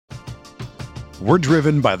We're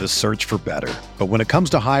driven by the search for better. But when it comes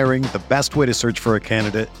to hiring, the best way to search for a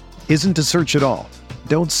candidate isn't to search at all.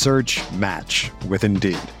 Don't search, match with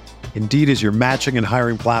Indeed. Indeed is your matching and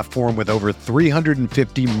hiring platform with over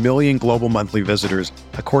 350 million global monthly visitors,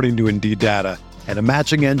 according to Indeed data, and a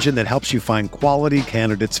matching engine that helps you find quality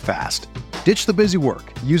candidates fast. Ditch the busy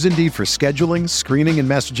work. Use Indeed for scheduling, screening, and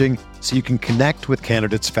messaging so you can connect with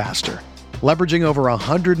candidates faster. Leveraging over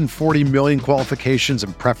 140 million qualifications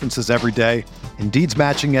and preferences every day, Indeed's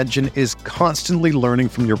matching engine is constantly learning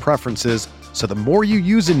from your preferences, so the more you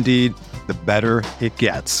use Indeed, the better it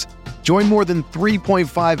gets. Join more than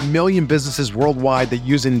 3.5 million businesses worldwide that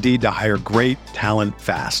use Indeed to hire great talent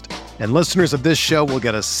fast. And listeners of this show will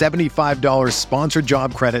get a $75 sponsored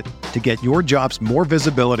job credit to get your jobs more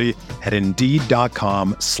visibility at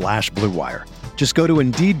Indeed.com/Blue Wire. Just go to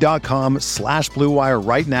Indeed.com/Blue Wire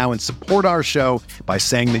right now and support our show by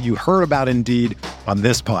saying that you heard about Indeed on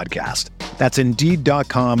this podcast. That's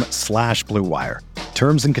Indeed.com/Blue Wire.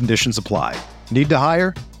 Terms and conditions apply. Need to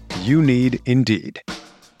hire? You need Indeed.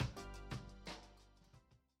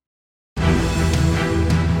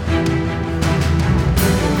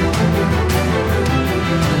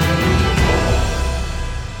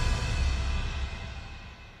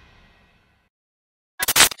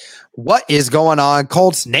 What is going on,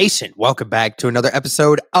 Colts Nation? Welcome back to another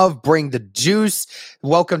episode of Bring the Juice.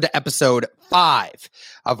 Welcome to episode 5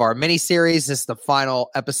 of our mini-series. This is the final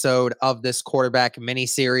episode of this quarterback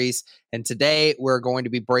mini-series. And today we're going to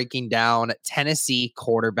be breaking down Tennessee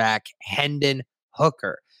quarterback Hendon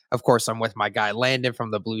Hooker. Of course, I'm with my guy Landon from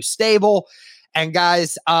the Blue Stable. And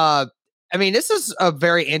guys, this is a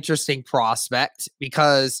very interesting prospect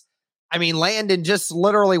because, Landon just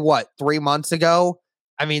literally, 3 months ago,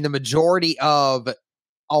 the majority of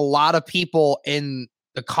a lot of people in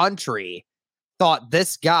the country thought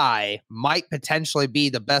this guy might potentially be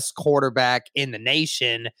the best quarterback in the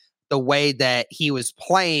nation the way that he was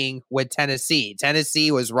playing with Tennessee.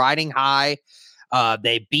 Tennessee was riding high.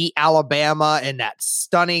 They beat Alabama in that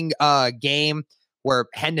stunning game where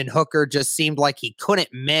Hendon Hooker just seemed like he couldn't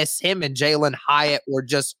miss. Him and Jalen Hyatt were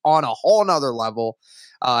just on a whole nother level.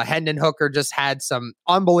 Hendon Hooker just had some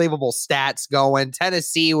unbelievable stats going.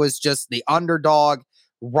 Tennessee was just the underdog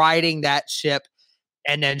riding that ship.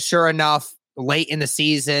 And then sure enough, late in the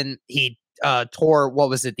season, he tore,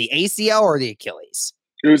 the ACL or the Achilles?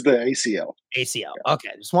 It was the ACL. ACL.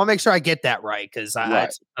 Okay. Just want to make sure I get that right because I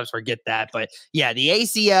forget that. But yeah, the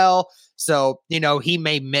ACL. So, he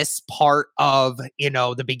may miss part of,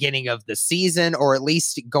 the beginning of the season or at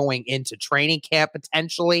least going into training camp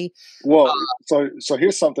potentially. Well, so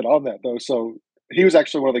here's something on that, though. So he was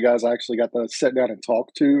actually one of the guys I actually got to sit down and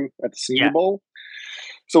talk to at the Senior Bowl.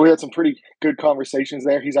 So we had some pretty good conversations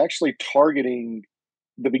there. He's actually targeting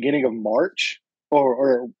the beginning of March.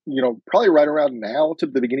 Or probably right around now to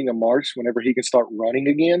the beginning of March, whenever he can start running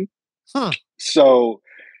again. So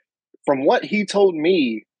from what he told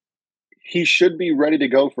me, he should be ready to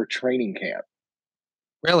go for training camp.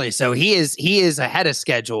 Really? So he is ahead of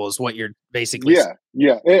schedule is what you're basically saying.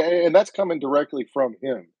 Yeah. And that's coming directly from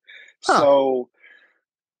him. So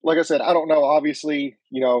like I said, I don't know. Obviously,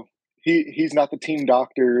 he's not the team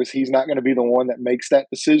doctors. He's not going to be the one that makes that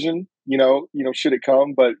decision, should it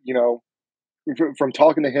come. But, from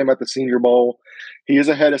talking to him at the Senior Bowl, he is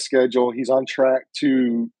ahead of schedule. He's on track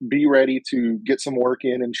to be ready to get some work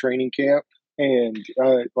in training camp. And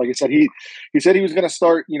like I said, he said he was going to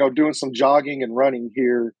start, doing some jogging and running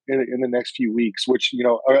here in the next few weeks, which,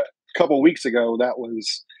 a couple of weeks ago, that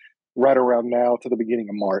was right around now to the beginning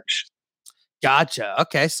of March. Gotcha.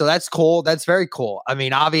 Okay. So that's cool. That's very cool.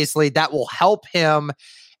 Obviously that will help him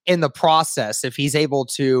in the process if he's able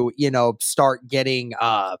to, start getting,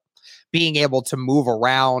 being able to move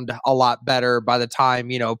around a lot better by the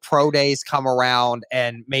time, pro days come around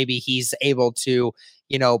and maybe he's able to,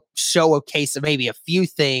 showcase maybe a few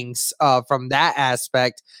things from that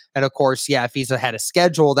aspect. And of course, if he's ahead of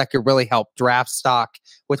schedule, that could really help draft stock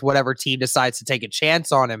with whatever team decides to take a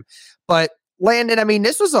chance on him. But Landon,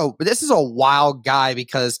 this is a wild guy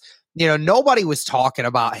because, nobody was talking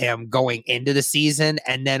about him going into the season.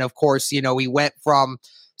 And then of course, we went from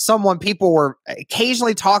someone people were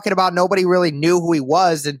occasionally talking about. Nobody really knew who he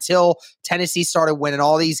was until Tennessee started winning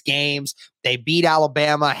all these games. They beat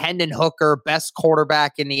Alabama. Hendon Hooker, best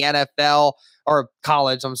quarterback in the NFL or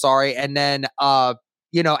college, I'm sorry. And then,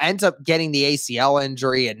 ends up getting the ACL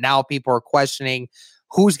injury. And now people are questioning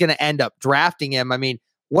who's going to end up drafting him.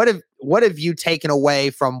 What have you taken away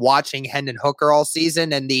from watching Hendon Hooker all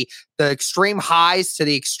season and the extreme highs to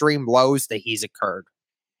the extreme lows that he's occurred?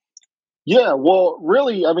 Yeah, well,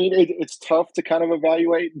 really, I mean, it's tough to kind of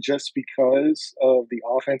evaluate just because of the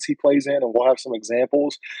offense he plays in, and we'll have some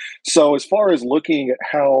examples. So, as far as looking at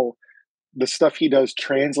how the stuff he does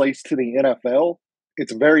translates to the NFL,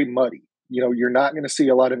 it's very muddy. You're not going to see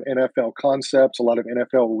a lot of NFL concepts, a lot of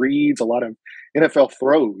NFL reads, a lot of NFL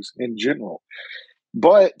throws in general.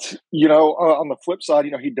 But on the flip side,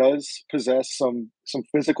 he does possess some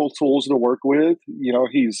physical tools to work with.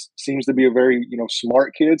 He's seems to be a very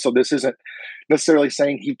smart kid. So this isn't necessarily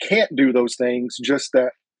saying he can't do those things. Just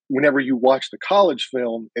that whenever you watch the college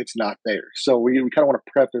film, it's not there. So we kind of want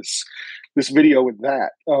to preface this video with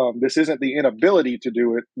that. This isn't the inability to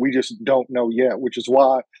do it. We just don't know yet, which is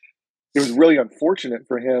why it was really unfortunate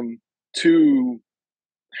for him to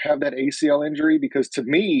have that ACL injury. Because to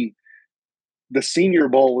me, the Senior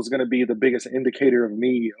Bowl was going to be the biggest indicator of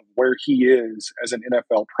me of where he is as an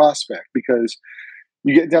NFL prospect, because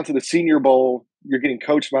you get down to the Senior Bowl, you're getting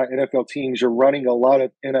coached by NFL teams, you're running a lot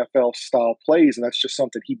of NFL style plays, and that's just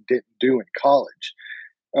something he didn't do in college.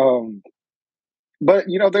 But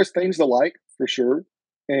there's things to like for sure,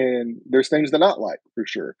 and there's things to not like for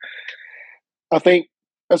sure. I think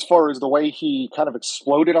as far as the way he kind of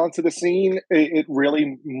exploded onto the scene, it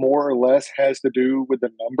really more or less has to do with the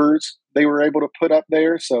numbers they were able to put up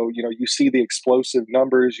there. So, you see the explosive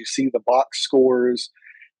numbers, you see the box scores,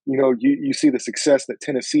 you see the success that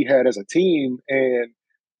Tennessee had as a team. And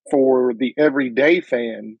for the everyday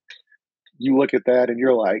fan, you look at that and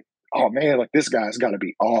you're like, oh man, like this guy's got to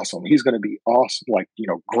be awesome. He's going to be awesome, like,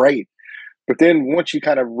 great. But then once you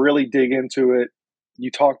kind of really dig into it,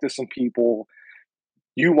 you talk to some people,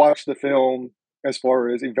 you watch the film as far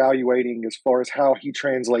as evaluating, as far as how he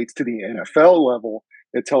translates to the NFL level,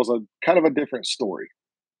 it tells a kind of a different story.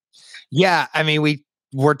 Yeah, I mean,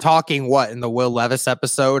 we're talking in the Will Levis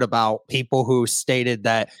episode about people who stated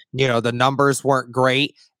that, the numbers weren't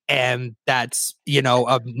great, and that's,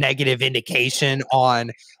 a negative indication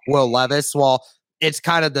on Will Levis. Well, it's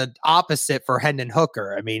kind of the opposite for Hendon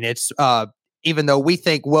Hooker. I mean, it's even though we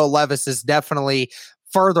think Will Levis is definitely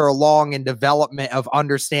further along in development of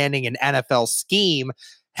understanding an NFL scheme,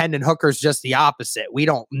 Hendon Hooker's just the opposite. We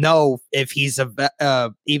don't know if he's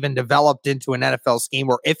even developed into an NFL scheme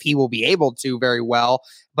or if he will be able to very well.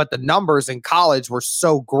 But the numbers in college were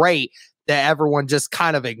so great that everyone just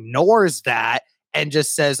kind of ignores that and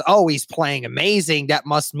just says, oh, he's playing amazing. That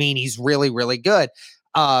must mean he's really, really good.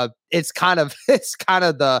 It's kind of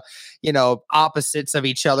the opposites of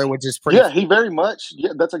each other, which is pretty. Yeah, he very much.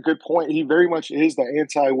 Yeah, that's a good point. He very much is the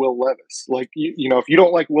anti Will Levis. Like if you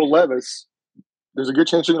don't like Will Levis, there's a good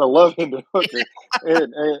chance you're going to love Hendon Hooker.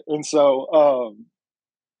 and so,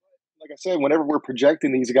 like I said, whenever we're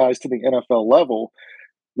projecting these guys to the NFL level,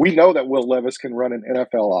 we know that Will Levis can run an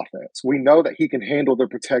NFL offense. We know that he can handle the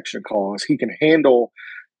protection calls. He can handle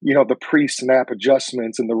the pre-snap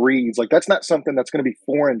adjustments and the reads. Like that's not something that's going to be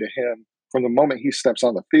foreign to him from the moment he steps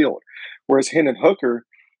on the field. Whereas Hendon Hooker,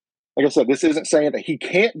 like I said, this isn't saying that he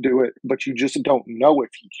can't do it, but you just don't know if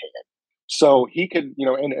he can. So he could,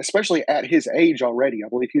 and especially at his age already, I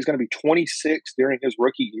believe he's going to be 26 during his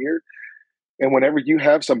rookie year. And whenever you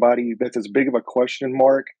have somebody that's as big of a question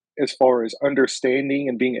mark as far as understanding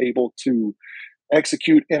and being able to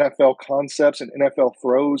execute NFL concepts and NFL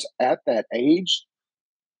throws at that age,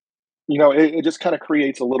 it just kind of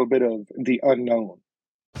creates a little bit of the unknown.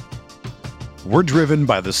 We're driven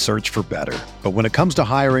by the search for better. But when it comes to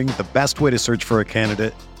hiring, the best way to search for a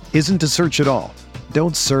candidate isn't to search at all.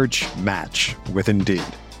 Don't search, match with Indeed.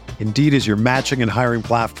 Indeed is your matching and hiring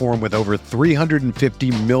platform with over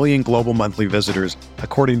 350 million global monthly visitors,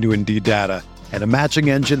 according to Indeed data, and a matching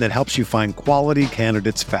engine that helps you find quality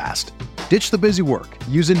candidates fast. Ditch the busy work.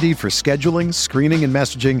 Use Indeed for scheduling, screening, and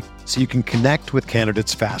messaging so you can connect with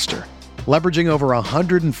candidates faster. Leveraging over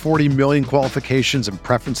 140 million qualifications and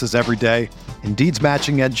preferences every day, Indeed's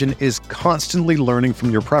matching engine is constantly learning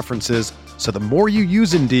from your preferences, so the more you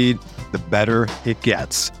use Indeed, the better it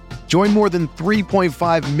gets. Join more than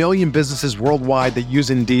 3.5 million businesses worldwide that use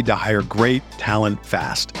Indeed to hire great talent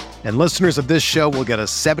fast. And listeners of this show will get a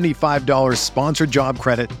 $75 sponsored job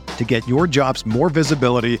credit to get your jobs more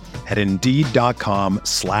visibility at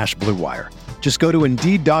Indeed.com/Blue Wire. Just go to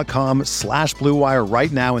Indeed.com/Blue Wire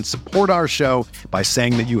right now and support our show by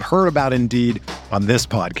saying that you heard about Indeed on this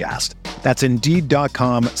podcast. That's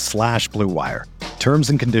Indeed.com/Blue Wire.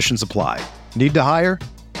 Terms and conditions apply. Need to hire?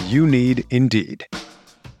 You need Indeed.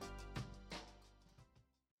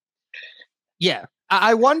 Yeah.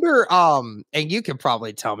 I wonder, and you can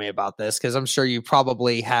probably tell me about this because I'm sure you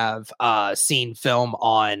probably have seen film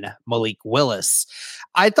on Malik Willis.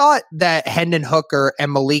 I thought that Hendon Hooker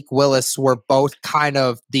and Malik Willis were both kind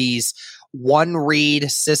of these one read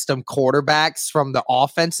system quarterbacks from the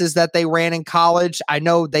offenses that they ran in college. I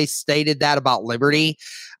know they stated that about Liberty.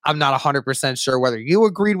 I'm not 100% sure whether you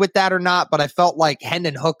agreed with that or not, but I felt like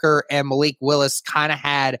Hendon Hooker and Malik Willis kind of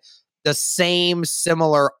had the same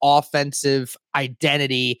similar offensive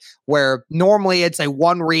identity where normally it's a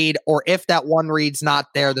one read, or if that one read's not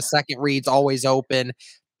there, the second read's always open,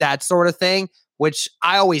 that sort of thing, which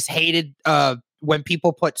I always hated when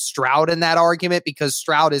people put Stroud in that argument, because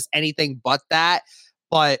Stroud is anything but that.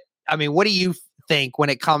 But I mean, what do you think when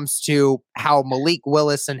it comes to how Malik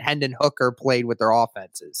Willis and Hendon Hooker played with their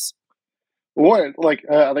offenses? One,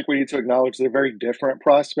 I think we need to acknowledge they're very different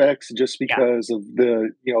prospects just because of the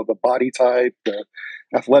body type, the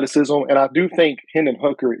athleticism, and I do think Hendon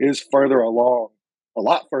Hooker is a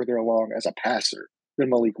lot further along as a passer than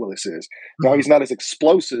Malik Willis is. Now he's not as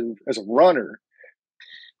explosive as a runner,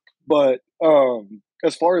 but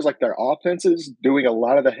as far as like their offenses doing a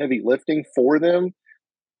lot of the heavy lifting for them,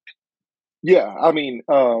 yeah, I mean,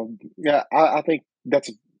 I think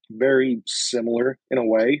that's very similar in a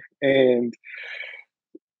way, and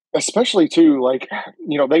especially too,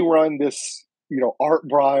 they run this, Art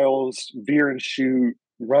Briles, veer and shoot,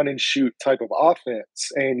 run and shoot type of offense.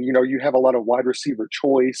 And, you have a lot of wide receiver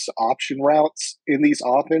choice option routes in these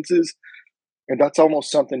offenses. And that's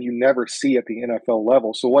almost something you never see at the NFL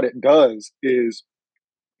level. So what it does is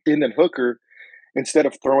Hendon Hooker, instead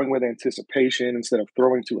of throwing with anticipation, instead of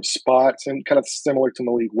throwing to a spot, and kind of similar to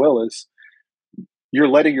Malik Willis, you're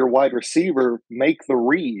letting your wide receiver make the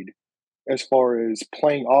read as far as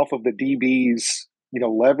playing off of the DB's,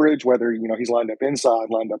 leverage, whether, he's lined up inside,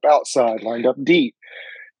 lined up outside, lined up deep,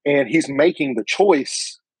 and he's making the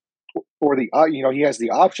choice, or he has the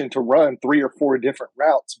option to run 3 or 4 different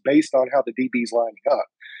routes based on how the DB's lining up.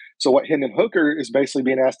 So what Hendon Hooker is basically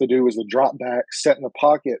being asked to do is to drop back, set in the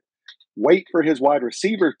pocket, wait for his wide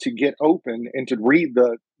receiver to get open and to read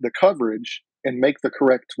the coverage and make the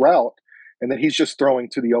correct route, and then he's just throwing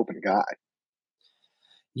to the open guy.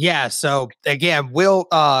 Yeah, so again, we'll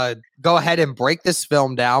go ahead and break this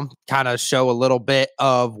film down, kind of show a little bit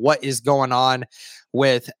of what is going on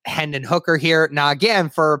with Hendon Hooker here. Now, again,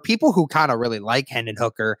 for people who kind of really like Hendon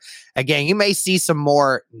Hooker, again, you may see some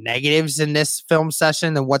more negatives in this film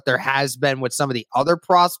session than what there has been with some of the other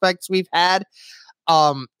prospects we've had.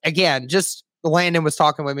 Again, just Landon was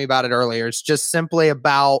talking with me about it earlier. It's just simply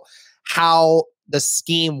about how the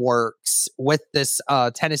scheme works with this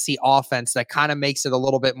Tennessee offense that kind of makes it a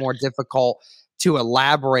little bit more difficult to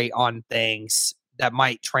elaborate on things that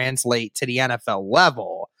might translate to the NFL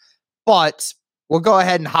level. But we'll go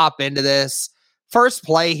ahead and hop into this. First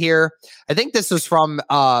play here, I think this is from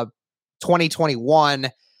 2021.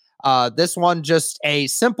 This one, just a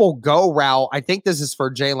simple go route. I think this is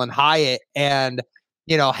for Jalen Hyatt, and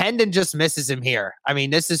Hendon just misses him here. I mean,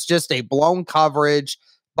 this is just a blown coverage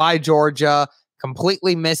by Georgia,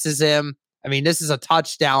 completely misses him. I mean, this is a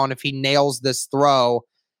touchdown if he nails this throw,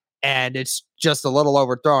 and it's just a little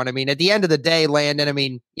overthrown. I mean, at the end of the day, Landon, I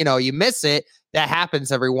mean, you miss it. That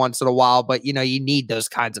happens every once in a while, but, you need those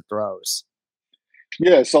kinds of throws.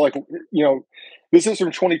 Yeah, so, this is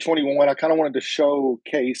from 2021. I kind of wanted to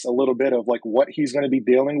showcase a little bit of, what he's going to be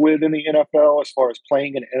dealing with in the NFL as far as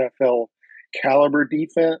playing an NFL caliber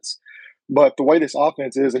defense. But the way this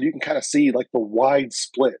offense is, and you can kind of see, the wide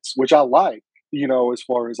splits, which I like, as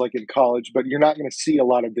far as, in college. But you're not going to see a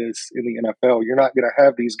lot of this in the NFL. You're not going to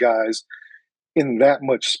have these guys in that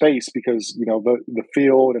much space because, the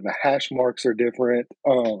field and the hash marks are different.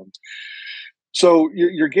 So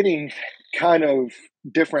you're getting kind of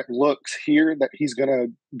different looks here that he's going to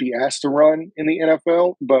be asked to run in the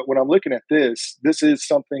NFL. But when I'm looking at this is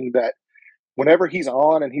something that whenever he's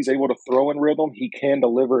on and he's able to throw in rhythm, he can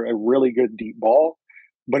deliver a really good deep ball,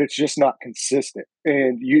 but it's just not consistent.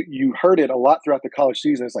 And you heard it a lot throughout the college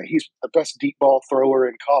season. It's like he's the best deep ball thrower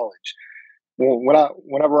in college. Well,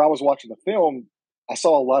 whenever I was watching the film, I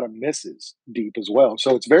saw a lot of misses deep as well.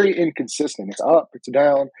 So it's very inconsistent. It's up, it's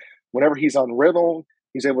down. Whenever he's on rhythm,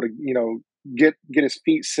 he's able to, get his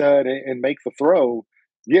feet set and make the throw.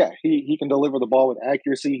 Yeah, he can deliver the ball with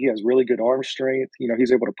accuracy. He has really good arm strength.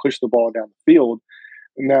 He's able to push the ball down the field.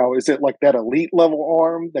 Now, is it like that elite level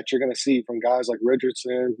arm that you're going to see from guys like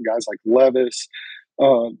Richardson, guys like Levis?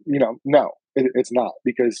 No, it's not,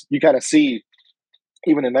 because you kind of see,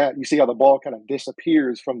 even in that, you see how the ball kind of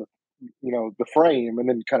disappears from the frame and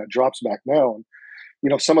then kind of drops back down.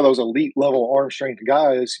 Some of those elite level arm strength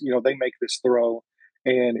guys, they make this throw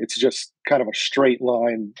and it's just kind of a straight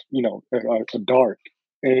line, a dart.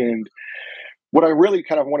 And what I really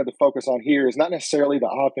kind of wanted to focus on here is not necessarily the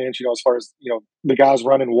offense, as far as, the guys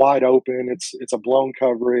running wide open. It's a blown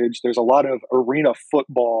coverage. There's a lot of arena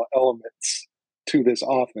football elements to this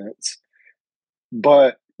offense.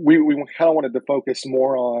 But we kind of wanted to focus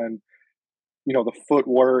more on, the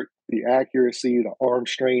footwork, the accuracy, the arm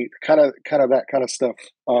strength, kind of that kind of stuff,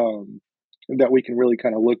 that we can really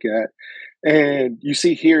kind of look at. And you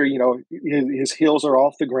see here, his heels are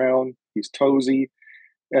off the ground. He's toesy.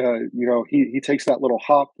 He takes that little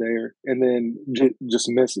hop there and then just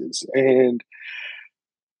misses. And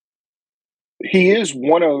he is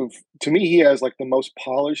to me, he has like the most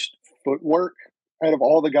polished footwork out of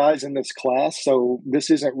all the guys in this class. So this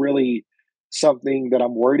isn't really something that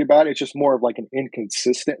I'm worried about. It's just more of like an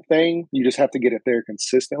inconsistent thing. You just have to get it there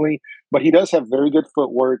consistently. But he does have very good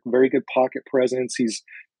footwork, very good pocket presence.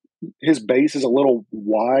 His base is a little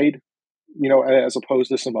wide, as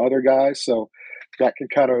opposed to some other guys. So that can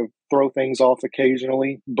kind of throw things off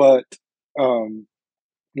occasionally. But,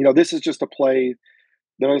 this is just a play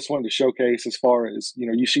that I just wanted to showcase as far as,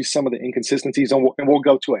 you see some of the inconsistencies, and we'll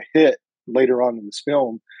go to a hit later on in this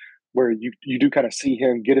film where you do kind of see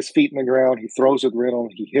him get his feet in the ground. He throws with rhythm.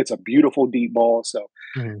 He hits a beautiful deep ball. So,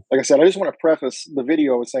 like I said, I just want to preface the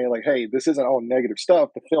video with saying, like, hey, this isn't all negative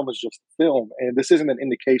stuff. The film is just film, and this isn't an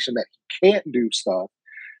indication that he can't do stuff.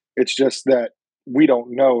 It's just that we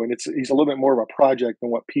don't know, and he's a little bit more of a project than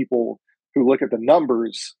what people who look at the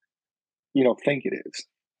numbers, think it is.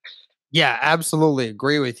 Yeah, absolutely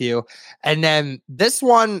agree with you. And then this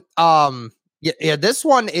one, this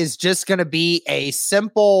one is just going to be a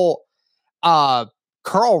simple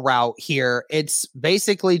curl route here. It's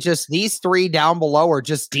basically just these three down below are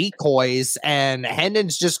just decoys, and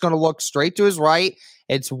Hendon's just going to look straight to his right.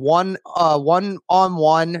 It's one on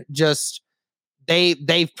one. Just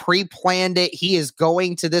they've pre-planned it. He is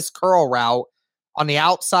going to this curl route on the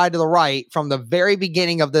outside to the right from the very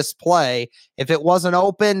beginning of this play. If it wasn't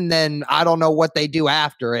open, then I don't know what they do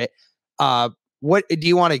after it. What do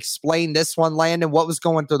you want to explain this one, Landon? What was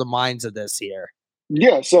going through the minds of this here?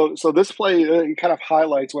 Yeah, so this play kind of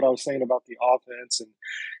highlights what I was saying about the offense, and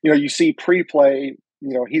you see pre-play.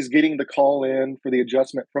 He's getting the call in for the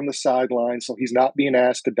adjustment from the sideline, so he's not being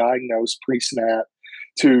asked to diagnose pre-snap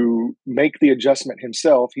to make the adjustment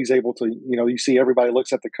himself. He's able to, you see everybody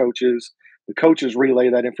looks at the coaches. The coaches relay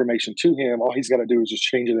that information to him. All he's got to do is just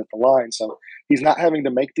change it at the line. So he's not having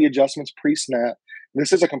to make the adjustments pre-snap.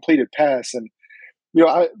 This is a completed pass. And,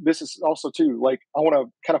 this is also too, like, I want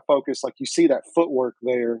to kind of focus, like, you see that footwork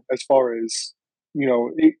there as far as,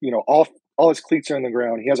 all his cleats are in the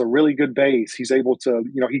ground. He has a really good base. He's able to,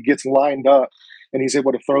 he gets lined up and he's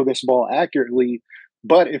able to throw this ball accurately.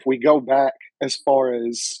 But if we go back as far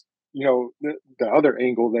as, the other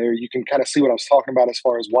angle there, you can kind of see what I was talking about as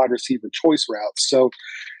far as wide receiver choice routes. So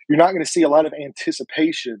you're not going to see a lot of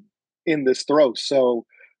anticipation in this throw. So,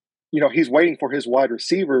 he's waiting for his wide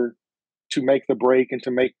receiver to make the break and to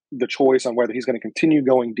make the choice on whether he's going to continue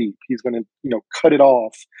going deep. He's going to, cut it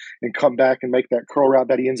off and come back and make that curl route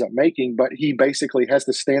that he ends up making. But he basically has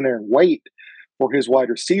to stand there and wait for his wide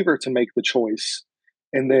receiver to make the choice.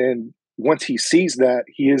 And then once he sees that,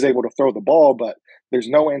 he is able to throw the ball, but there's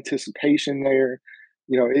no anticipation there.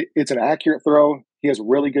 It's an accurate throw. He has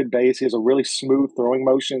really good base. He has a really smooth throwing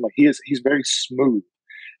motion. Like he's very smooth.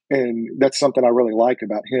 And that's something I really like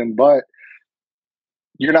about him. But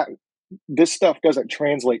this stuff doesn't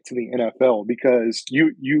translate to the NFL because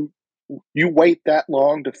you wait that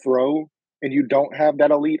long to throw and you don't have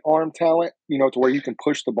that elite arm talent, to where you can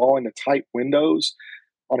push the ball into tight windows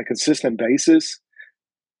on a consistent basis.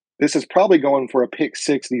 This is probably going for a pick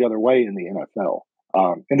six the other way in the NFL.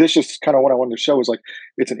 And this is kind of what I wanted to show is like,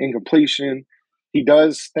 it's an incompletion. He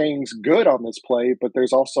does things good on this play, but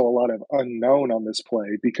there's also a lot of unknown on this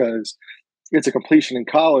play because it's a completion in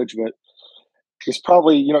college, but it's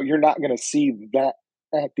probably, you're not going to see that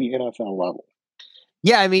at the NFL level.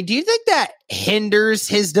 Yeah. I mean, do you think that hinders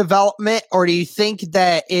his development, or do you think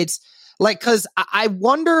that it's like, cause I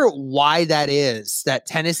wonder why that is, that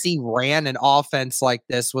Tennessee ran an offense like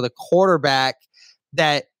this with a quarterback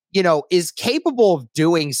that, is capable of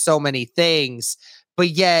doing so many things, but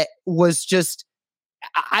yet was just,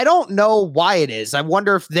 I don't know why it is. I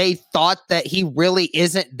wonder if they thought that he really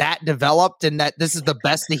isn't that developed and that this is the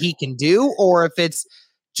best that he can do, or if it's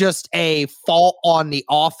just a fault on the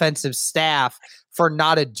offensive staff for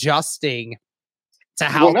not adjusting to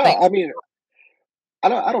how. Well, no, I mean, I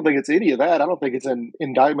don't think it's any of that. I don't think it's an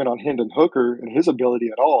indictment on Hendon Hooker and his ability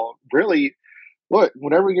at all. Really, look,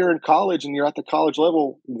 whenever you're in college and you're at the college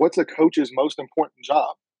level, what's a coach's most important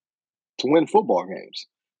job? To win football games.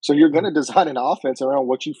 So you're going to design an offense around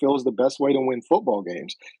what you feel is the best way to win football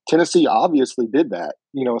games. Tennessee obviously did that,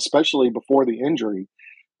 especially before the injury.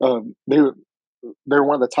 They're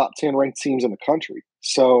one of the top 10 ranked teams in the country.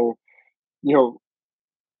 So, you know,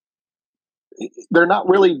 they're not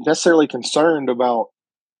really necessarily concerned about,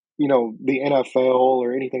 the NFL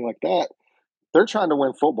or anything like that. They're trying to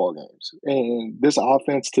win football games. And this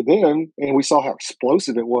offense to them, and we saw how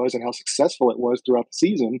explosive it was and how successful it was throughout the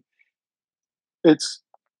season. It's,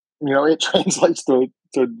 it translates to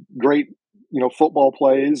great, football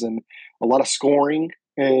plays and a lot of scoring.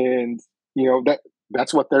 And,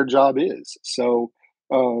 that's what their job is. So,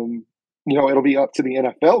 it'll be up to the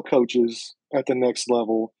NFL coaches at the next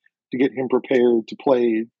level to get him prepared to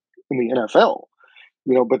play in the NFL.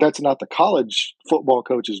 But that's not the college football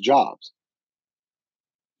coach's jobs.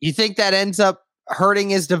 You think that ends up hurting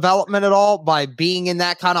his development at all by being in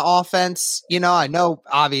that kind of offense? I know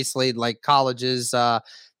obviously like colleges, are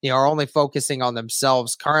only focusing on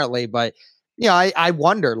themselves currently, but I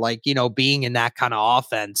wonder, like, being in that kind of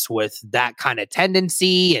offense with that kind of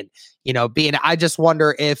tendency and, I just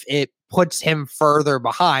wonder if it puts him further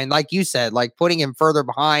behind, like you said, like putting him further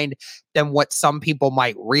behind than what some people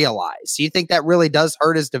might realize. Do you think that really does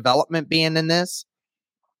hurt his development being in this?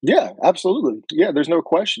 Yeah, absolutely. Yeah, there's no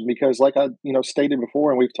question because like I, stated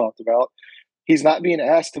before and we've talked about, he's not being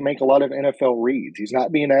asked to make a lot of NFL reads. He's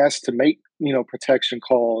not being asked to make, protection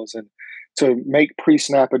calls and to make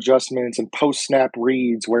pre-snap adjustments and post-snap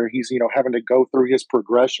reads where he's, having to go through his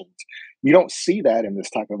progressions. You don't see that in this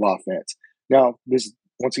type of offense. Now, this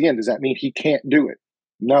once again, does that mean he can't do it?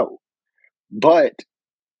 No. But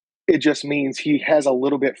it just means he has a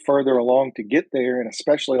little bit further along to get there. And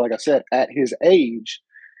especially, like I said, at his age,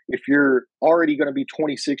 if you're already going to be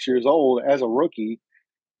 26 years old as a rookie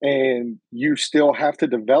and you still have to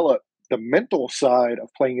develop the mental side of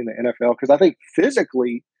playing in the NFL, because I think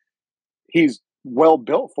physically he's well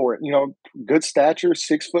built for it. Good stature,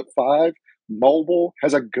 6'5", mobile,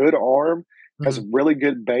 has a good arm, has a really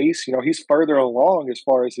good base. He's further along as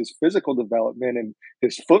far as his physical development and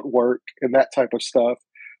his footwork and that type of stuff.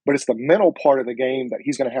 But it's the mental part of the game that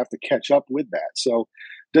he's going to have to catch up with that. So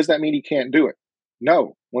does that mean he can't do it?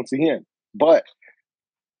 No, once again. But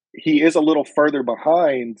he is a little further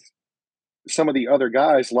behind some of the other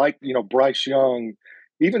guys like, Bryce Young,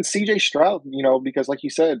 even CJ Stroud, because like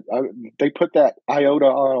you said, they put that iota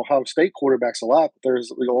on Ohio State quarterbacks a lot. But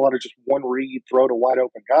there's a lot of just one read, throw to wide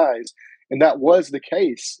open guys. And that was the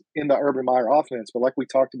case in the Urban Meyer offense. But like we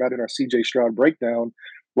talked about in our CJ Stroud breakdown,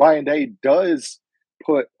 Ryan Day does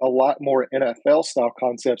put a lot more NFL style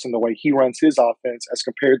concepts in the way he runs his offense as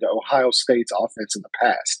compared to Ohio State's offense in the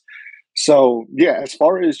past. So, yeah, as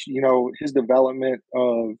far as, his development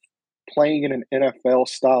of playing in an NFL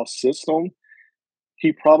style system,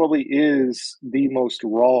 he probably is the most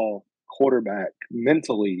raw quarterback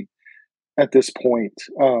mentally at this point.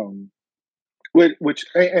 And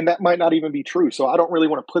that might not even be true. So I don't really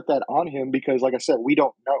want to put that on him because, like I said, we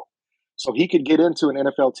don't know. So he could get into an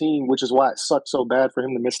NFL team, which is why it sucked so bad for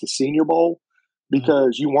him to miss the Senior Bowl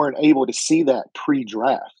because you weren't able to see that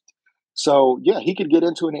pre-draft. So, yeah, he could get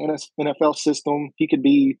into an NFL system. He could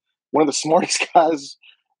be one of the smartest guys,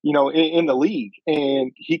 in the league.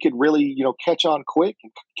 And he could really, catch on quick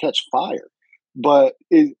and catch fire. But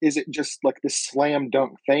is it just like this slam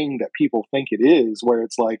dunk thing that people think it is, where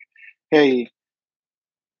it's like, hey,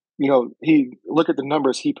 he look at the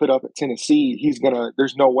numbers he put up at Tennessee.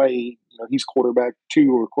 There's no way, he's quarterback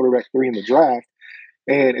 2 or quarterback 3 in the draft.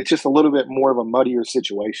 And it's just a little bit more of a muddier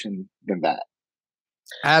situation than that.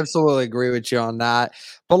 I absolutely agree with you on that.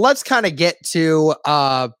 But let's kind of get to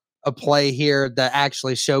a play here that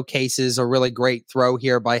actually showcases a really great throw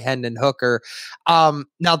here by Hendon Hooker.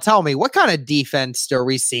 Now tell me, what kind of defense are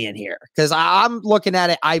we seeing here? Because I'm looking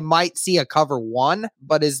at it, I might see a cover 1,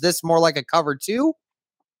 but is this more like a cover 2?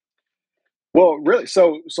 Well, really,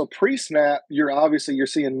 so pre-snap, you're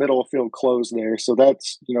seeing middle of field close there. So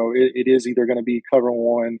that's, it is either going to be cover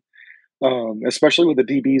 1, especially with the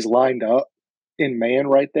DBs lined up in man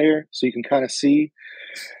right there. So you can kind of see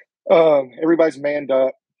everybody's manned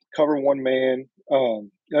up, cover 1 man.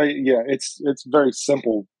 Yeah, it's very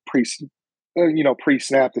simple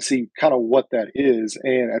pre-snap to see kind of what that is.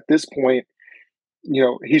 And at this point,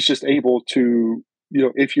 he's just able to,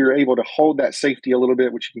 if you're able to hold that safety a little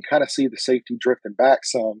bit, which you can kind of see the safety drifting back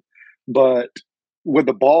some, but with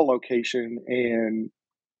the ball location and,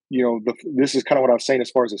 this is kind of what I was saying as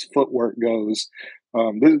far as his footwork goes.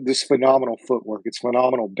 This phenomenal footwork. It's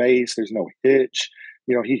phenomenal base. There's no hitch.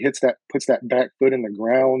 He puts that back foot in the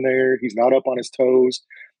ground there. He's not up on his toes,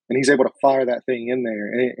 and he's able to fire that thing in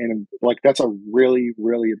there. And like that's a really,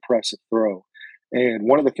 really impressive throw. And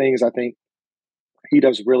one of the things I think he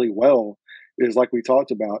does really well is, like we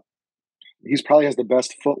talked about, he's probably has the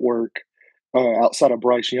best footwork outside of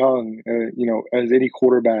Bryce Young, as any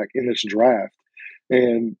quarterback in this draft.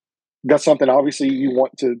 And that's something obviously you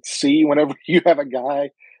want to see whenever you have a guy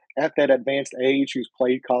at that advanced age who's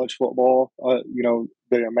played college football, the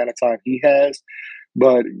amount of time he has.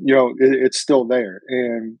 But, it's still there.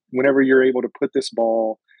 And whenever you're able to put this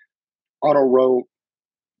ball on a rope,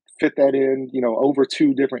 fit that in, over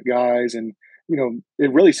two different guys. And,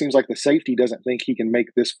 it really seems like the safety doesn't think he can make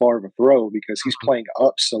this far of a throw because he's playing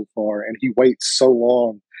up so far and he waits so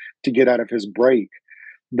long to get out of his break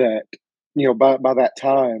that, by that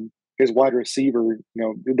time, his wide receiver,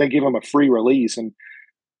 they give him a free release. And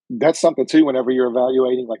that's something too, whenever you're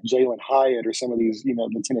evaluating like Jalen Hyatt or some of these,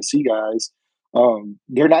 the Tennessee guys,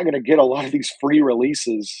 they're not going to get a lot of these free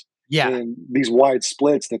releases in these wide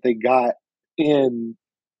splits that they got in,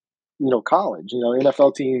 college.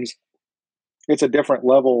 NFL teams, it's a different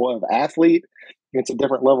level of athlete. It's a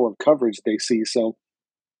different level of coverage they see. So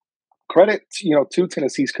credit, to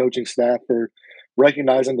Tennessee's coaching staff for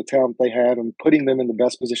recognizing the talent they have and putting them in the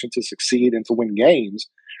best position to succeed and to win games.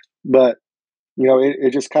 But,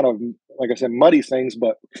 it just kind of, like I said, muddies things.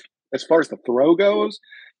 But as far as the throw goes,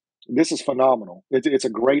 this is phenomenal. It's a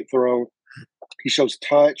great throw. He shows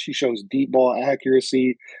touch. He shows deep ball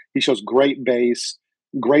accuracy. He shows great base,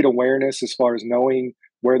 great awareness as far as knowing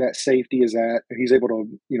where that safety is at. And he's able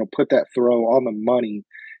to, put that throw on the money.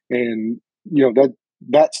 And,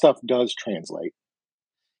 that stuff does translate.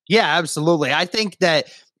 Yeah, absolutely. I think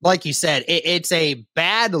that, like you said, it's a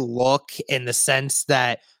bad look in the sense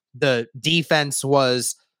that the defense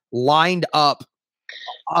was lined up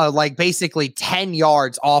like basically 10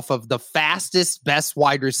 yards off of the fastest, best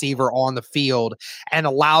wide receiver on the field and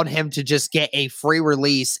allowed him to just get a free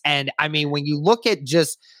release. And I mean, when you look at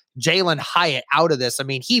just Jalen Hyatt out of this, I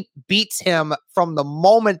mean, he beats him from the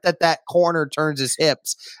moment that corner turns his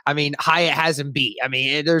hips. I mean, Hyatt has him beat. I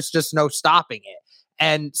mean, there's just no stopping it.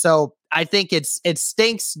 And so I think it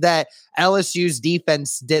stinks that LSU's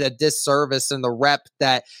defense did a disservice in the rep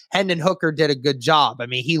that Hendon Hooker did a good job. I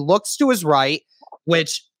mean, he looks to his right,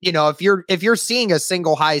 which, if you're seeing a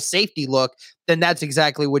single high safety look, then that's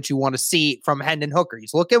exactly what you want to see from Hendon Hooker.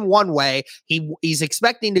 He's looking one way. He's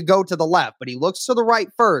expecting to go to the left, but he looks to the right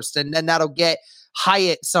first, and then that'll get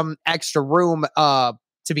Hyatt some extra room to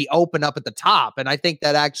be open up at the top. And I think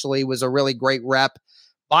that actually was a really great rep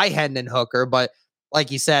by Hendon Hooker. But like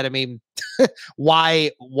you said, I mean,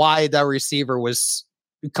 why the receiver was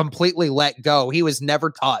completely let go. He was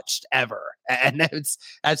never touched ever. And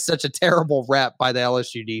that's such a terrible rep by the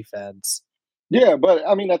LSU defense. Yeah, but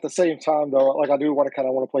I mean, at the same time, though, like I do want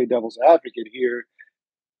to play devil's advocate here.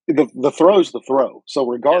 The throw's the throw. So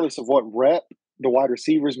regardless of what rep the wide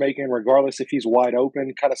receiver is making, regardless if he's wide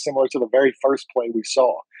open, kind of similar to the very first play we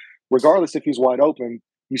saw, regardless if he's wide open,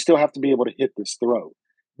 you still have to be able to hit this throw.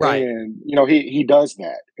 Right. And, he does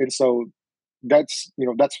that. And so that's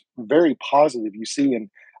very positive you see. And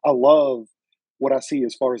I love what I see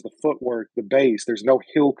as far as the footwork, the base. There's no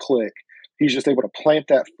heel click. He's just able to plant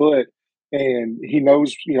that foot and he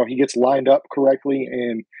knows, he gets lined up correctly.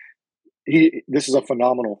 And this is a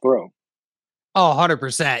phenomenal throw. Oh,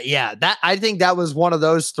 100%. Yeah. I think that was one of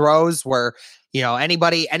those throws where,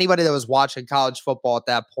 anybody that was watching college football at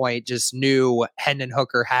that point just knew Hendon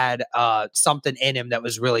Hooker had something in him that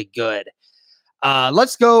was really good.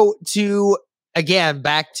 Let's go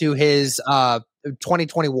back to his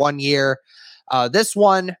 2021 year. This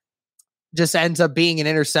one just ends up being an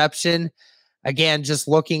interception. Again, just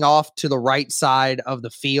looking off to the right side of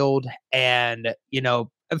the field. And,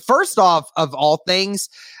 first off, of all things,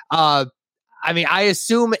 I mean, I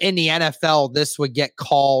assume in the NFL, this would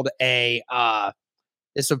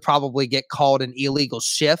probably get called an illegal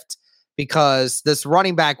shift because this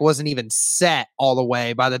running back wasn't even set all the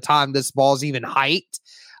way by the time this ball's even hiked,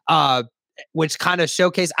 which kind of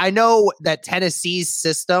showcase. I know that Tennessee's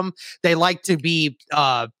system, they like to be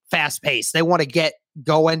fast paced. They want to get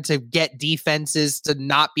defenses to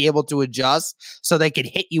not be able to adjust so they can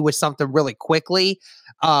hit you with something really quickly.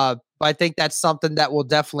 But I think that's something that will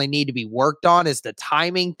definitely need to be worked on is the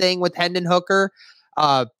timing thing with Hendon Hooker,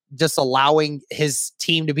 just allowing his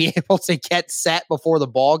team to be able to get set before the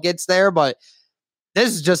ball gets there. But this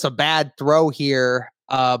is just a bad throw here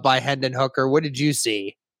by Hendon Hooker. What did you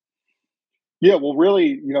see? Yeah, well,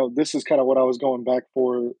 really, this is kind of what I was going back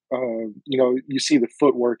for. You see the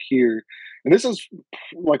footwork here. And this is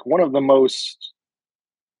like one of the most,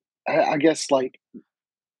 I guess, like,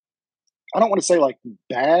 I don't want to say like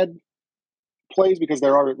bad plays because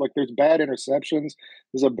there's bad interceptions.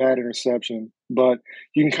 There's a bad interception, but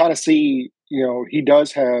you can kind of see, he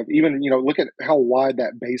does have even, look at how wide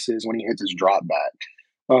that base is when he hits his drop back.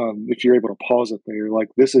 If you're able to pause it there, like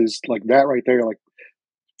this is like that right there, like,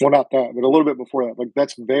 well, not that, but a little bit before that, like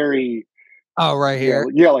that's very, Oh, right here.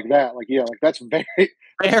 like that, like, like that's that's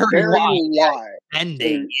Very very wide. wide.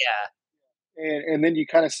 Ending. And then you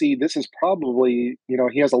kind of see this is probably,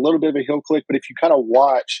 he has a little bit of a heel click, but if you kind of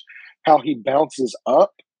watch how he bounces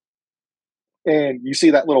up and you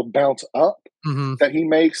see that little bounce up Hmm. that he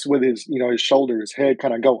makes with his, his shoulder, his head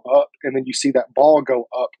kind of go up, and then you see that ball go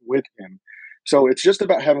up with him. So it's just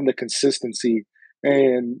about having the consistency.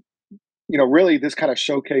 And, really this kind of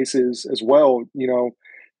showcases as well,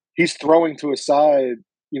 he's throwing to a side,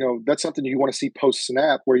 that's something you want to see post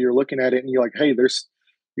snap where you're looking at it and you're like, hey,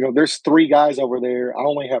 there's three guys over there. I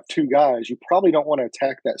only have two guys. You probably don't want to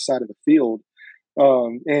attack that side of the field.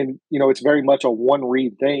 And it's very much a one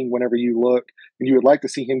read thing whenever you look, and you would like to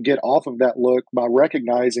see him get off of that look by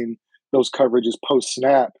recognizing those coverages post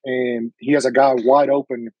snap. And he has a guy wide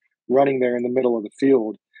open running there in the middle of the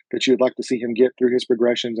field that you'd like to see him get through his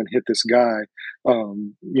progressions and hit this guy.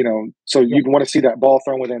 So you'd want to see that ball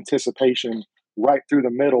thrown with anticipation right through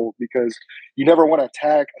the middle, because you never want to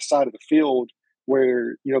attack a side of the field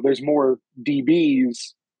where, there's more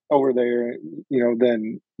DBs over there,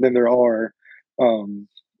 than there are,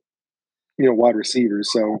 wide receivers.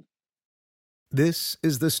 So This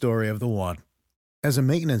is the story of the one. As a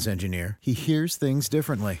maintenance engineer, he hears things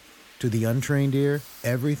differently. To the untrained ear,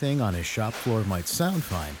 everything on his shop floor might sound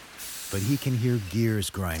fine, but he can hear gears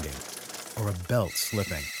grinding or a belt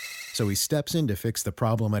slipping. So he steps in to fix the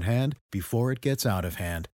problem at hand before it gets out of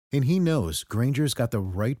hand. And he knows Granger's got the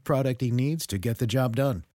right product he needs to get the job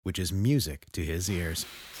done, which is music to his ears.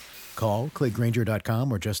 Call, click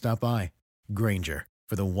Grainger.com, or just stop by. Grainger,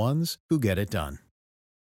 for the ones who get it done.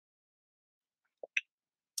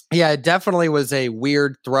 Yeah, it definitely was a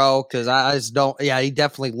weird throw because I just don't. Yeah, he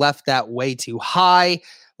definitely left that way too high.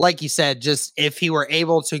 Like you said, just if he were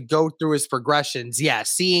able to go through his progressions,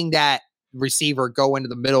 seeing that receiver go into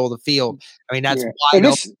the middle of the field, I mean, that's wide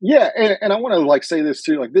open. And I want to like say this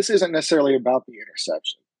too, like this isn't necessarily about the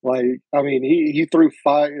interception. Like, I mean, he threw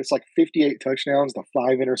five, it's like 58 touchdowns to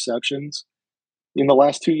 5 interceptions in the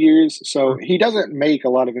last 2 years. So he doesn't make a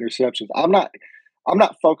lot of interceptions. I'm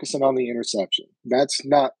not focusing on the interception. That's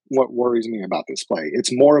not what worries me about this play.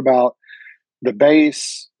 It's more about the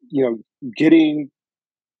base, getting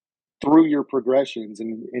through your progressions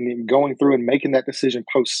and going through and making that decision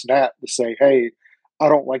post snap to say, hey, I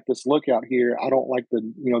don't like this look out here. I don't like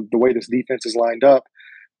the way this defense is lined up.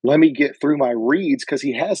 Let me get through my reads, because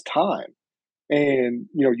he has time. And,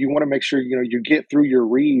 you want to make sure, you get through your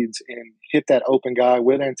reads and hit that open guy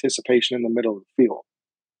with anticipation in the middle of the field.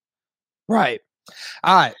 Right.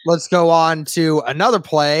 All right, let's go on to another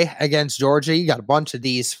play against Georgia. You got a bunch of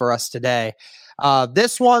these for us today.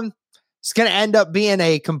 This one is going to end up being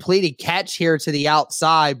a completed catch here to the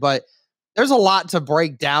outside, but there's a lot to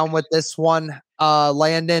break down with this one,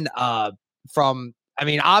 Landon.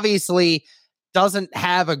 Obviously doesn't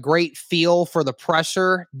have a great feel for the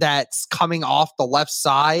pressure that's coming off the left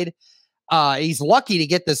side. He's lucky to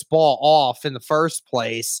get this ball off in the first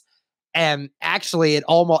place. And actually, it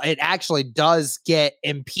actually does get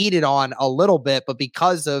impeded on a little bit, but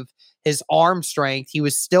because of his arm strength, he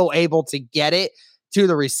was still able to get it to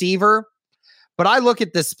the receiver. But I look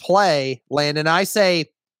at this play, Landon, and I say,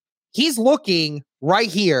 he's looking right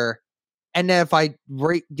here. And then if I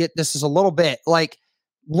get this is a little bit, like,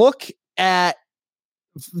 look at,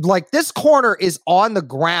 like, this corner is on the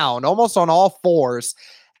ground, almost on all fours.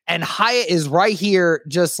 And Hyatt is right here,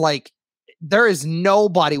 just like, there is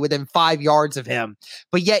nobody within 5 yards of him,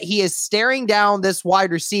 but yet he is staring down this wide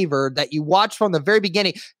receiver that you watch from the very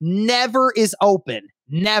beginning, never is open,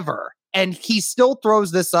 never. And he still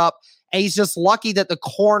throws this up, and he's just lucky that the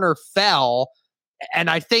corner fell. And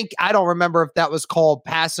I don't remember if that was called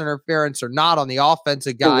pass interference or not on the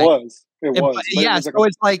offensive guy. It was. So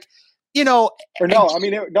it's like, it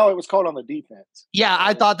was called on the defense. Yeah,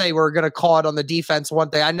 I thought they were going to call it on the defense one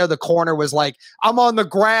thing. I know the corner was like, I'm on the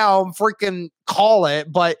ground, freaking call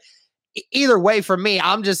it. But either way, for me,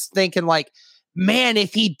 I'm just thinking like, man,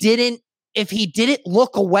 if he didn't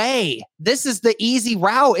look away, this is the easy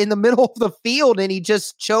route in the middle of the field, and he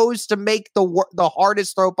just chose to make the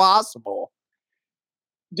hardest throw possible.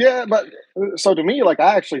 Yeah, but so to me, like,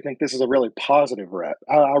 I actually think this is a really positive rep.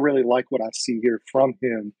 I really like what I see here from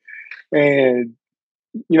him. And,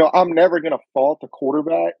 I'm never going to fault the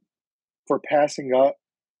quarterback for passing up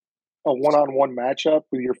a one-on-one matchup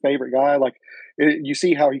with your favorite guy. Like, you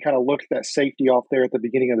see how he kind of looks that safety off there at the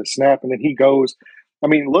beginning of the snap, and then he goes I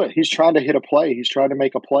mean, look, he's trying to hit a play. He's trying to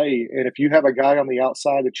make a play. And if you have a guy on the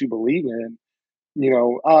outside that you believe in,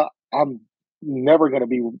 I'm never going to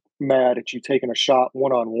be mad at you taking a shot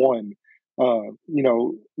one on one,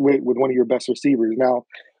 with one of your best receivers. Now,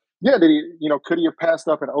 yeah, did he, could he have passed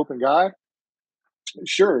up an open guy?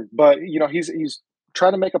 Sure, but he's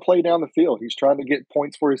trying to make a play down the field. He's trying to get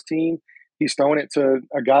points for his team. He's throwing it to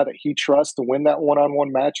a guy that he trusts to win that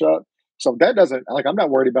one-on-one matchup. So that doesn't I'm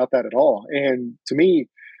not worried about that at all. And to me,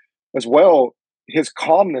 as well, his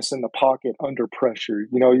calmness in the pocket under pressure.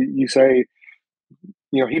 You say,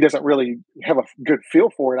 he doesn't really have a good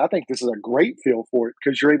feel for it. I think this is a great feel for it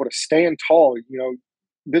because you're able to stand tall.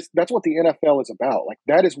 That's what the NFL is about. Like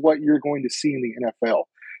that is what you're going to see in the NFL.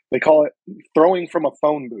 They call it throwing from a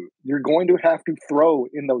phone booth. You're going to have to throw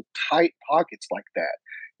in those tight pockets like that.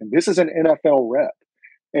 And this is an NFL rep.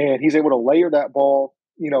 And he's able to layer that ball,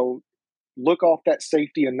 look off that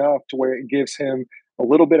safety enough to where it gives him a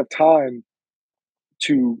little bit of time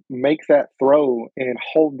to make that throw and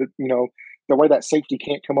hold the way that safety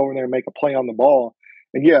can't come over there and make a play on the ball.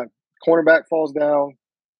 And yeah, cornerback falls down,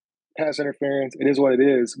 pass interference. It is what it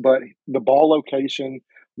is. But the ball location,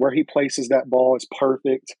 where he places that ball is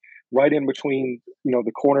perfect, right in between,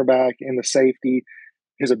 the cornerback and the safety.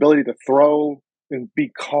 His ability to throw and be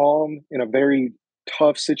calm in a very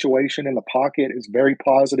tough situation in the pocket is very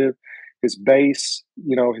positive. His base,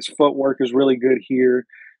 his footwork is really good here.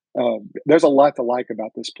 There's a lot to like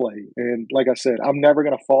about this play. And like I said, I'm never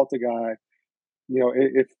going to fault a guy.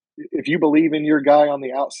 If you believe in your guy on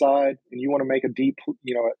the outside and you want to make a deep,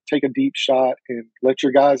 take a deep shot and let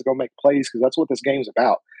your guys go make plays, because that's what this game's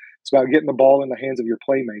about. It's about getting the ball in the hands of your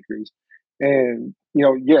playmakers. And,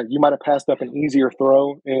 you might have passed up an easier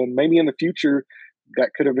throw, and maybe in the future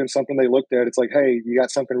that could have been something they looked at. It's like, hey, you got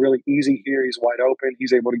something really easy here. He's wide open.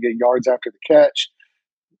 He's able to get yards after the catch.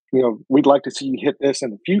 We'd like to see you hit this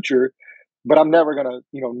in the future, but I'm never going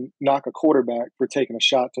to, knock a quarterback for taking a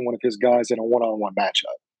shot to one of his guys in a one-on-one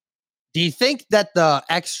matchup. Do you think that the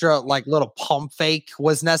extra little pump fake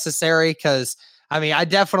was necessary? Because I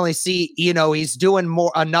definitely see, he's doing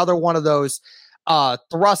another one of those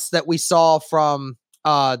thrusts that we saw from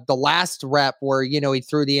the last rep where, he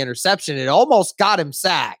threw the interception. It almost got him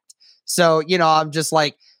sacked. So, I'm just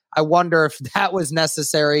like, I wonder if that was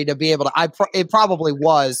necessary to be able to, it probably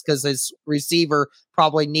was, because his receiver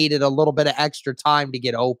probably needed a little bit of extra time to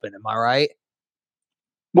get open. Am I right?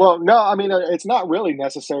 Well, no, it's not really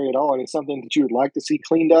necessary at all. And it's something that you would like to see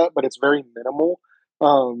cleaned up, but it's very minimal.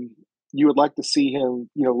 You would like to see him,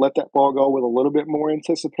 let that ball go with a little bit more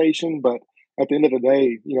anticipation. But at the end of the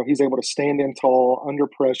day, he's able to stand in tall, under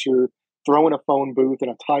pressure, throw in a phone booth in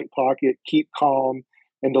a tight pocket, keep calm,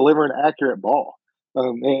 and deliver an accurate ball.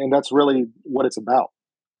 And that's really what it's about.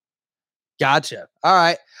 Gotcha. All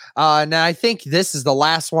right. Now I think this is the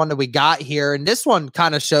last one that we got here. And this one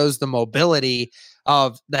kind of shows the mobility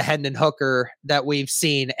of the Hendon Hooker that we've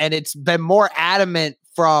seen. And it's been more adamant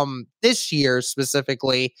from this year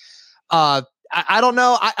specifically. I don't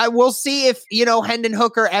know. I will see if, Hendon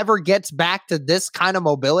Hooker ever gets back to this kind of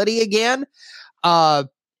mobility again.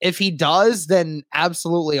 If he does, then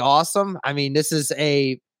absolutely awesome. This is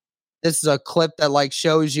a clip that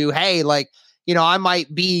shows you, hey, I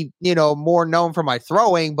might be, more known for my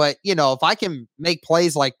throwing, but if I can make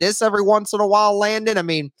plays like this every once in a while,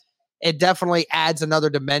 Landon, it definitely adds another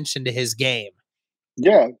dimension to his game.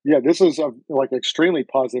 Yeah. This is extremely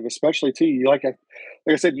positive, especially to you. Like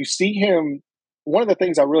I said, you see him. One of the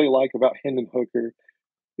things I really like about Hendon Hooker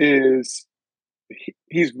is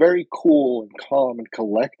he's very cool and calm and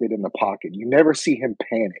collected in the pocket. You never see him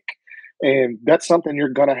panic, and that's something you're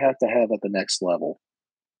gonna have at the next level.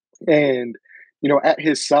 And at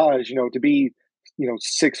his size, to be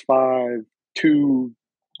 6'5", 15,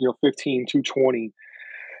 220.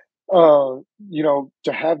 To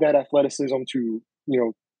have that athleticism to,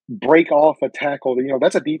 break off a tackle,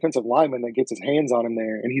 that's a defensive lineman that gets his hands on him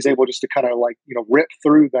there. And he's able just to kind of rip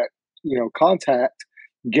through that, contact,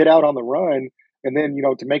 get out on the run. And then,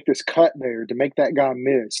 to make this cut there, to make that guy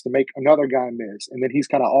miss, to make another guy miss. And then he's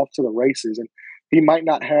kind of off to the races. And he might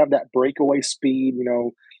not have that breakaway speed,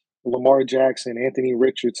 Lamar Jackson, Anthony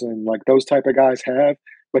Richardson, those type of guys have,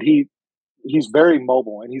 but he's very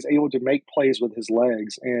mobile and he's able to make plays with his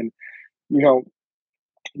legs. And,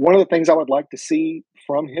 one of the things I would like to see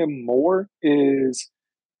from him more is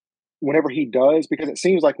whenever he does, because it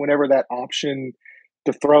seems like whenever that option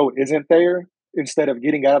to throw isn't there, instead of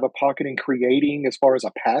getting out of the pocket and creating as far as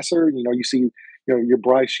a passer, you see, your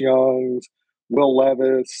Bryce Youngs, Will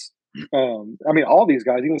Levis, all these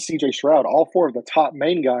guys, even CJ Stroud, all four of the top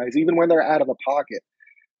main guys, even when they're out of the pocket,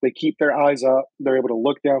 They keep their eyes up. They're able to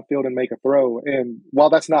look downfield and make a throw. And while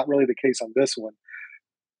that's not really the case on this one,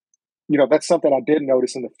 that's something I did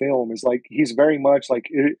notice in the film is like he's very much like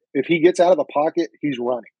if he gets out of the pocket, he's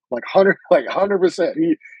running like 100%.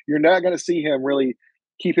 You're not going to see him really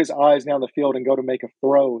keep his eyes down the field and go to make a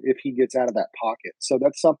throw if he gets out of that pocket. So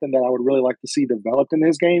that's something that I would really like to see developed in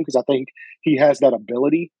his game because I think he has that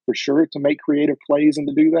ability for sure to make creative plays and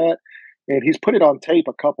to do that. And he's put it on tape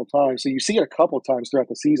a couple times. So you see it a couple times throughout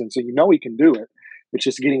the season. So he can do it. It's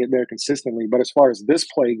just getting it there consistently. But as far as this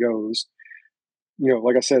play goes,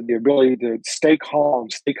 like I said, the ability to stay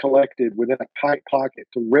calm, stay collected within a tight pocket,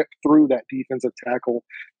 to rip through that defensive tackle,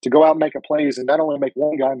 to go out and make a plays and not only make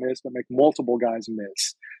one guy miss, but make multiple guys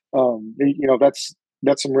miss.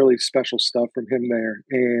 That's some really special stuff from him there.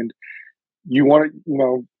 And you want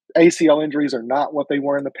to, ACL injuries are not what they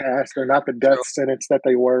were in the past. They're not the death sentence that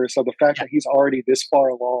they were. So the fact that he's already this far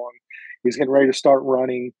along, he's getting ready to start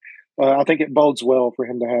running, I think it bodes well for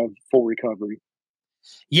him to have full recovery.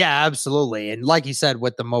 Yeah, absolutely. And like you said,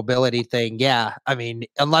 with the mobility thing, yeah, I mean,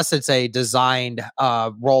 unless it's a designed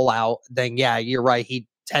rollout, then yeah, you're right. He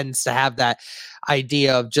tends to have that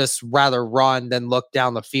idea of just rather run than look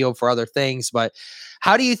down the field for other things. But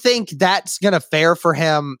how do you think that's going to fare for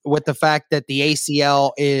him with the fact that the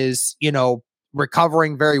ACL is,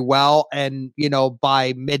 recovering very well? And,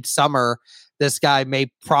 by midsummer, this guy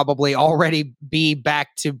may probably already be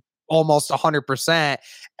back to almost 100%.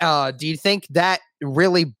 Do you think that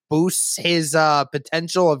really boosts his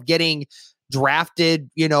potential of getting drafted,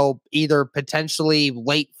 either potentially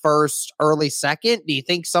late first, early second? Do you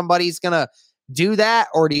think somebody's going to do that?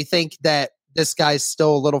 Or do you think that this guy's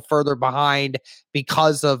still a little further behind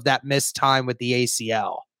because of that missed time with the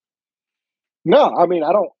ACL? No, I mean,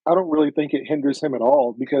 I don't really think it hinders him at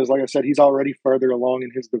all because like I said, he's already further along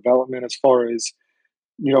in his development as far as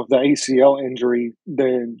the ACL injury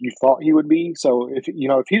than you thought he would be. So if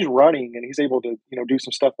he's running and he's able to, do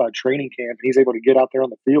some stuff by training camp and he's able to get out there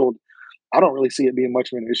on the field, I don't really see it being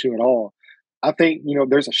much of an issue at all. I think,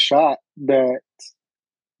 there's a shot that,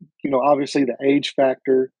 obviously the age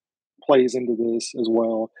factor plays into this as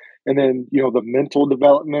well. And then, the mental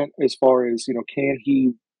development as far as, can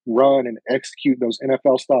he run and execute those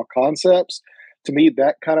NFL style concepts? To me,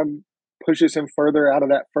 that kind of pushes him further out of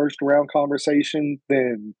that first round conversation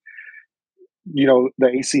than the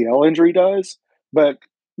ACL injury does. But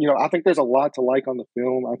I think there's a lot to like on the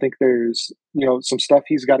film. I think there's some stuff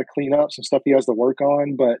he's got to clean up, some stuff he has to work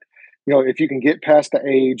on. But if you can get past the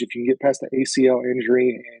age, if you can get past the ACL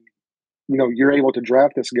injury, and you're able to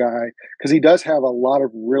draft this guy because he does have a lot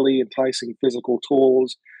of really enticing physical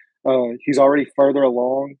tools. He's already further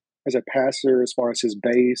along as a passer as far as his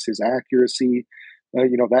base, his accuracy.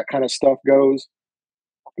 That kind of stuff goes,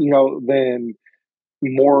 then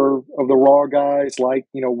more of the raw guys like,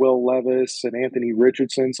 Will Levis and Anthony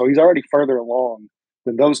Richardson. So he's already further along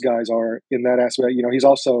than those guys are in that aspect. He's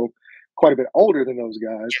also quite a bit older than those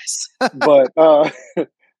guys. Yes.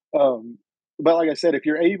 But like I said, if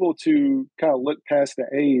you're able to kind of look past the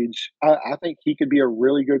age, I think he could be a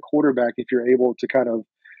really good quarterback if you're able to kind of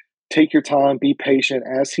take your time, be patient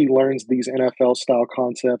as he learns these NFL style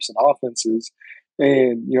concepts and offenses.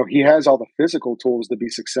 And, he has all the physical tools to be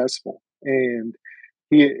successful. And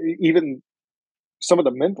even some of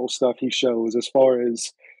the mental stuff he shows as far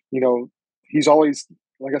as, he's always,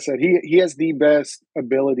 like I said, he has the best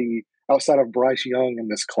ability outside of Bryce Young in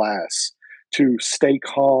this class to stay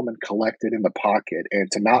calm and collected in the pocket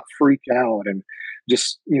and to not freak out. And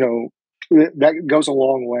just, that goes a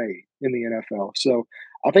long way in the NFL. So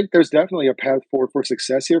I think there's definitely a path forward for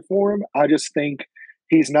success here for him. I just think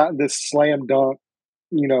he's not this slam dunk,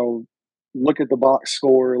 look at the box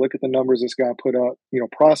score, look at the numbers this guy put up,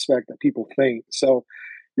 prospect that people think. So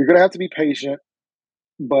you're going to have to be patient.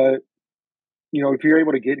 But, if you're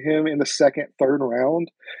able to get him in the second, third round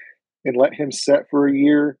and let him set for a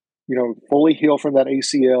year, fully heal from that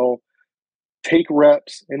ACL, take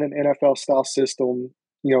reps in an NFL style system,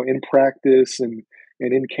 in practice and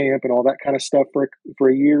in camp and all that kind of stuff for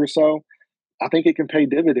a year or so, I think it can pay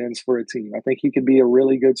dividends for a team. I think he could be a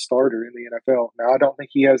really good starter in the NFL. Now, I don't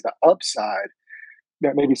think he has the upside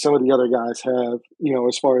that maybe some of the other guys have,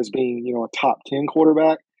 as far as being, a top 10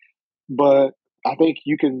 quarterback. But I think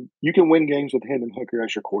you can win games with Hendon Hooker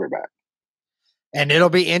as your quarterback. And it'll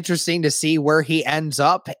be interesting to see where he ends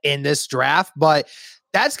up in this draft. But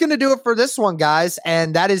that's going to do it for this one, guys.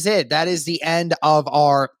 And that is it. That is the end of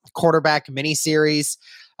our quarterback mini series.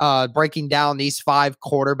 Breaking down these 5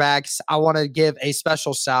 quarterbacks. I want to give a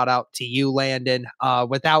special shout out to you, Landon.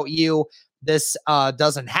 Without you, this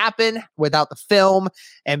doesn't happen without the film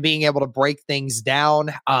and being able to break things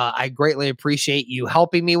down. I greatly appreciate you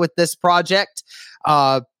helping me with this project.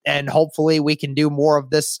 And hopefully we can do more of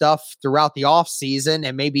this stuff throughout the off season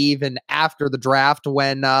and maybe even after the draft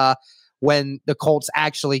when the Colts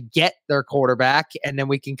actually get their quarterback, and then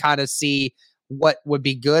we can kind of see what would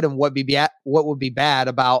be good and what would be bad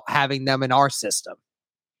about having them in our system.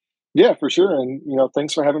 Yeah, for sure. And,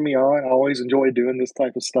 thanks for having me on. I always enjoy doing this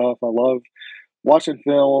type of stuff. I love watching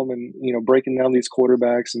film and, breaking down these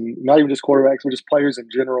quarterbacks, and not even just quarterbacks, but just players in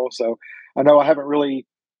general. So I know I haven't really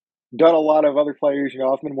done a lot of other players.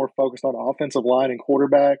 I've been more focused on offensive line and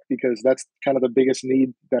quarterback because that's kind of the biggest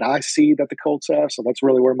need that I see that the Colts have. So that's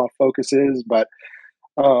really where my focus is. But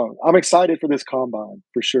I'm excited for this combine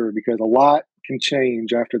for sure, because a lot can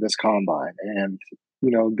change after this combine. And,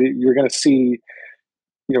 you're going to see,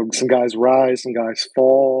 some guys rise, some guys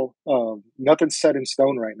fall. Nothing's set in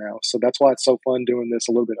stone right now. So that's why it's so fun doing this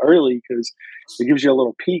a little bit early, because it gives you a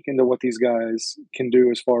little peek into what these guys can do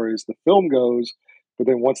as far as the film goes. But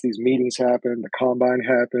then once these meetings happen, the combine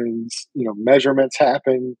happens, measurements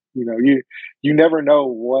happen, you never know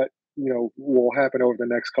what, will happen over the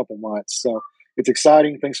next couple months. So it's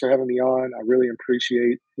exciting. Thanks for having me on. I really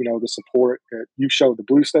appreciate, the support that you showed the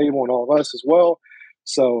Blue Stable and all of us as well.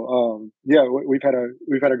 So, we've had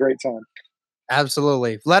a great time.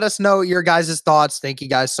 Absolutely. Let us know your guys' thoughts. Thank you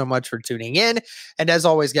guys so much for tuning in. And as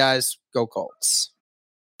always, guys, go Colts.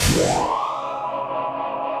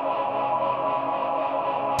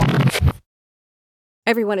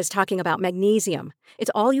 Everyone is talking about magnesium. It's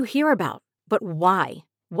all you hear about. But why?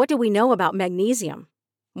 What do we know about magnesium?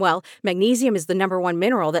 Well, magnesium is the number one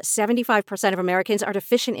mineral that 75% of Americans are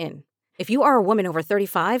deficient in. If you are a woman over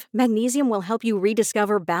 35, magnesium will help you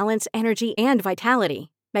rediscover balance, energy, and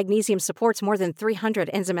vitality. Magnesium supports more than 300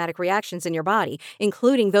 enzymatic reactions in your body,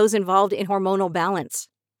 including those involved in hormonal balance.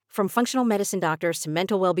 From functional medicine doctors to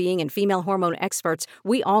mental well-being and female hormone experts,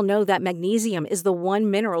 we all know that magnesium is the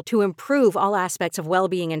one mineral to improve all aspects of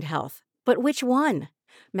well-being and health. But which one?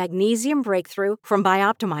 Magnesium Breakthrough from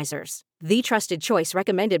Bioptimizers, the trusted choice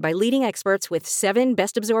recommended by leading experts with 7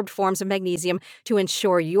 best-absorbed forms of magnesium to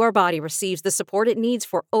ensure your body receives the support it needs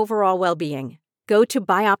for overall well-being. Go to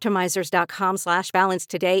bioptimizers.com/balance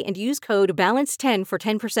today and use code BALANCE10 for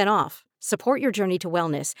 10% off. Support your journey to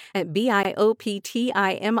wellness at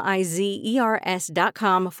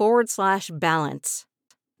bioptimizers.com/balance.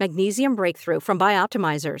 Magnesium Breakthrough from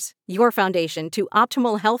Bioptimizers, your foundation to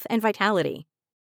optimal health and vitality.